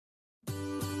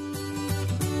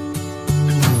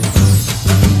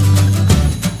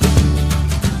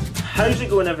How's it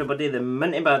going, everybody? The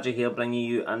Minty Badger here, bringing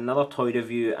you another toy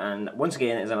review, and once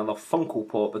again it's another Funko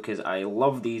Pop because I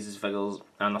love these figures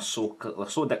and they're so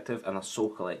addictive and they're so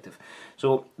collective.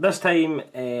 So this time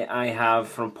I have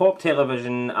from Pop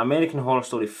Television American Horror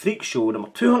Story Freak Show number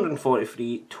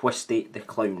 243, Twisty the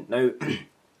Clown. Now,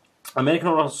 American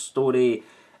Horror Story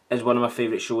is one of my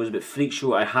favourite shows, but Freak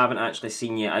Show I haven't actually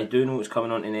seen yet. I do know it's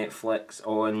coming on to Netflix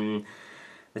on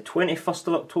the 21st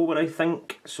of October, I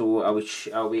think, so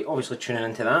I'll be obviously tuning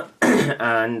into that.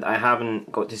 And I haven't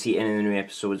got to see any of the new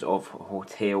episodes of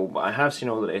Hotel, but I have seen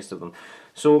all the rest of them.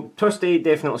 So Twisty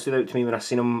definitely stood out to me when I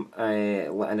seen him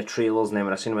in the trailers, and then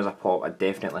when I seen him as a pop, I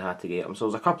definitely had to get him. So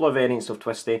there's a couple of variants of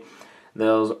Twisty.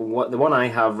 There's the one I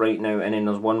have right now, and then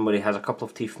there's one where he has a couple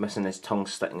of teeth missing, his tongue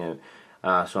sticking out.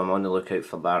 So I'm on the lookout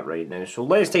for that right now. So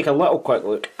let's take a little quick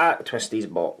look at Twisty's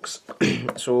box.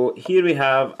 So here we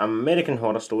have American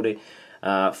Horror Story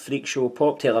Freak Show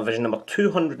Pop Television number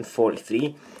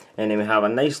 243, and then we have a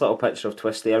nice little picture of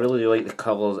Twisty. I really do like the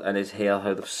colours and his hair,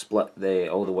 how they've split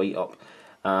all the white up.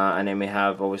 And then we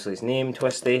have obviously his name,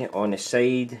 Twisty, on the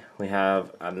side. We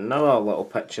have another little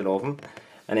picture of him,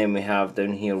 and then we have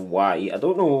down here Y. I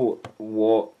don't know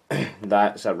what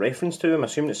that's a reference to. I'm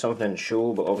assuming it's something in the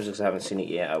show, but obviously because I haven't seen it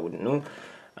yet, I wouldn't know.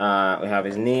 We have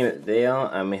his name there,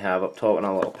 and we have up top a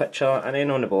little picture, and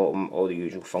then on the bottom all the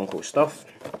usual Funko stuff.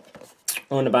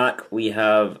 On the back we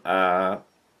have a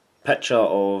picture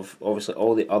of obviously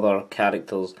all the other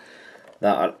characters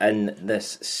that are in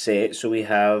this set. So we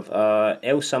have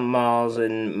Elsa, Mars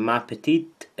and Ma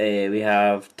Petite, we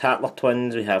have Tatler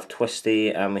Twins, we have Twisty,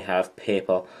 and we have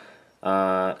Pepper.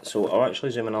 So I'll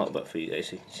actually zoom in a little bit for you guys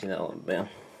so you can see that a little bit better.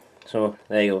 So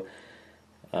there you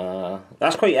go.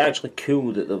 That's quite actually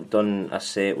cool that they've done a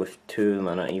set with two of them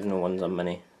in it, even though one's a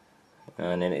mini.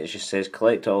 And then it just says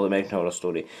collect all the American Horror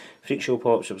Story Freak Show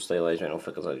Pop Super Stylized Vinyl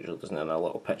Figures. That usually doesn't have a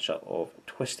little picture of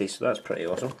Twisty, so that's pretty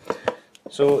awesome.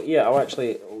 So yeah, I'll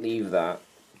actually leave that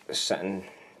sitting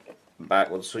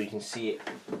backwards so you can see it.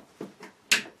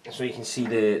 So you can see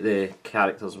the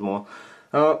characters more.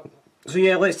 So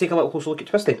yeah, let's take a little closer look at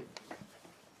Twisty.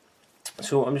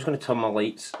 So I'm just going to turn my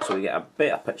lights so we get a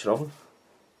better picture of him,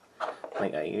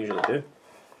 like I usually do.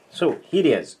 So here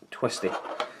he is, Twisty.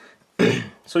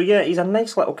 So yeah, he's a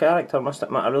nice little character, I must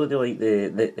admit. I really do like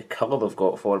the colour they've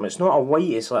got for him. It's not a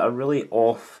white, it's like a really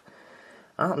off,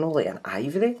 I don't know, like an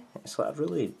ivory. It's like a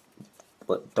really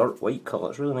like dirt white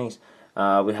colour, it's really nice.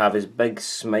 We have his big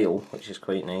smile, which is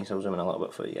quite nice. I'll zoom in a little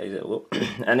bit for you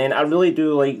guys. And then I really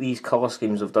do like these colour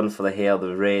schemes they've done for the hair,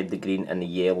 the red, the green and the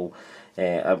yellow.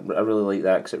 I really like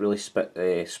that because it really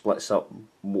splits up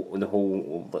the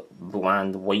whole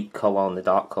bland white colour and the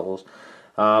dark colours.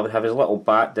 We have his little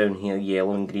bat down here,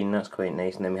 yellow and green, that's quite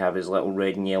nice. And then we have his little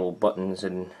red and yellow buttons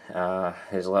and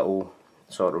his little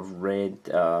sort of red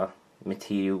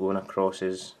material going across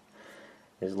his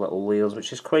little layers,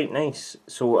 which is quite nice.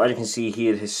 So as you can see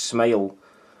here, his smile,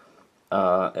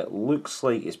 it looks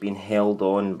like it's been held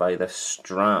on by this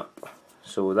strap.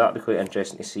 So that'd be quite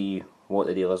interesting to see what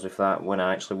the deal is with that when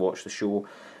I actually watch the show.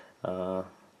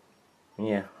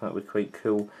 Yeah, that'd be quite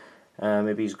cool.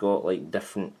 Maybe he's got like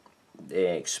different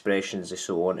expressions they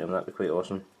sew on him. That'd be quite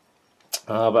awesome.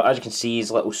 But as you can see,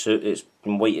 his little suit, it's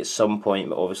been white at some point,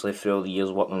 but obviously through all the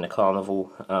years working in the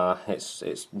carnival,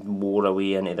 it's wore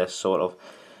away into this sort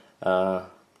of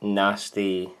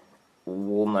nasty,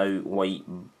 worn out white,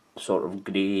 sort of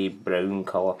grey brown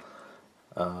colour.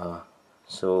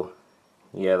 So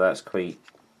yeah, that's quite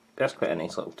a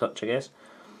nice little touch, I guess.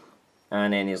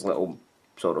 And then his little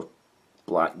sort of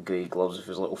black grey gloves with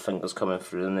his little fingers coming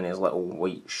through them, and his little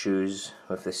white shoes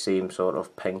with the same sort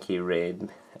of pinky red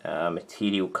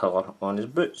material colour on his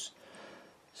boots.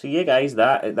 So yeah guys,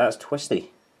 that's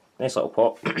Twisty. Nice little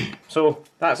pop. So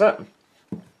that's it.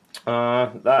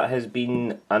 That has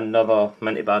been another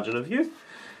Minty Badger review.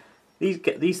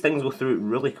 These things go through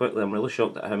really quickly. I'm really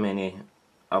shocked at how many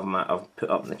of them I've put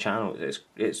up on the channel.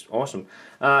 It's awesome.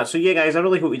 So yeah guys, I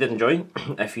really hope you did enjoy.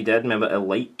 If you did, remember to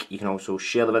like. You can also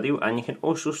share the video, and you can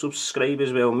also subscribe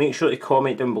as well. Make sure to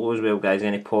comment down below as well guys,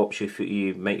 any pops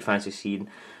you might fancy seeing,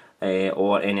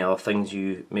 or any other things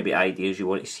maybe ideas you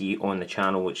want to see on the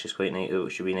channel, which is quite nice,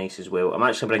 which should be nice as well. I'm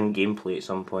actually bringing gameplay at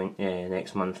some point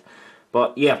next month.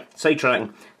 But yeah,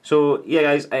 sidetracking. So yeah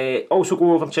guys, also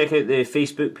go over and check out the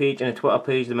Facebook page and the Twitter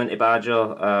page, the Minty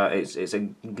Badger. It's a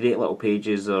great little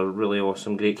pages, they're really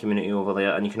awesome, great community over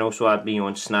there. And you can also add me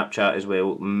on Snapchat as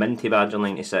well, Minty Badger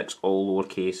 96, all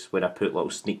lowercase, where I put little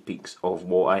sneak peeks of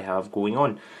what I have going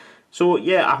on. So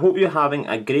yeah, I hope you're having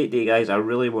a great day guys. I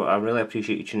really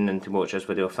appreciate you tuning in to watch this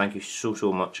video. Thank you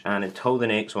so much, and until the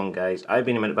next one guys, I've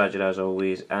been a Minty Badger as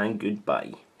always, and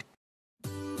goodbye.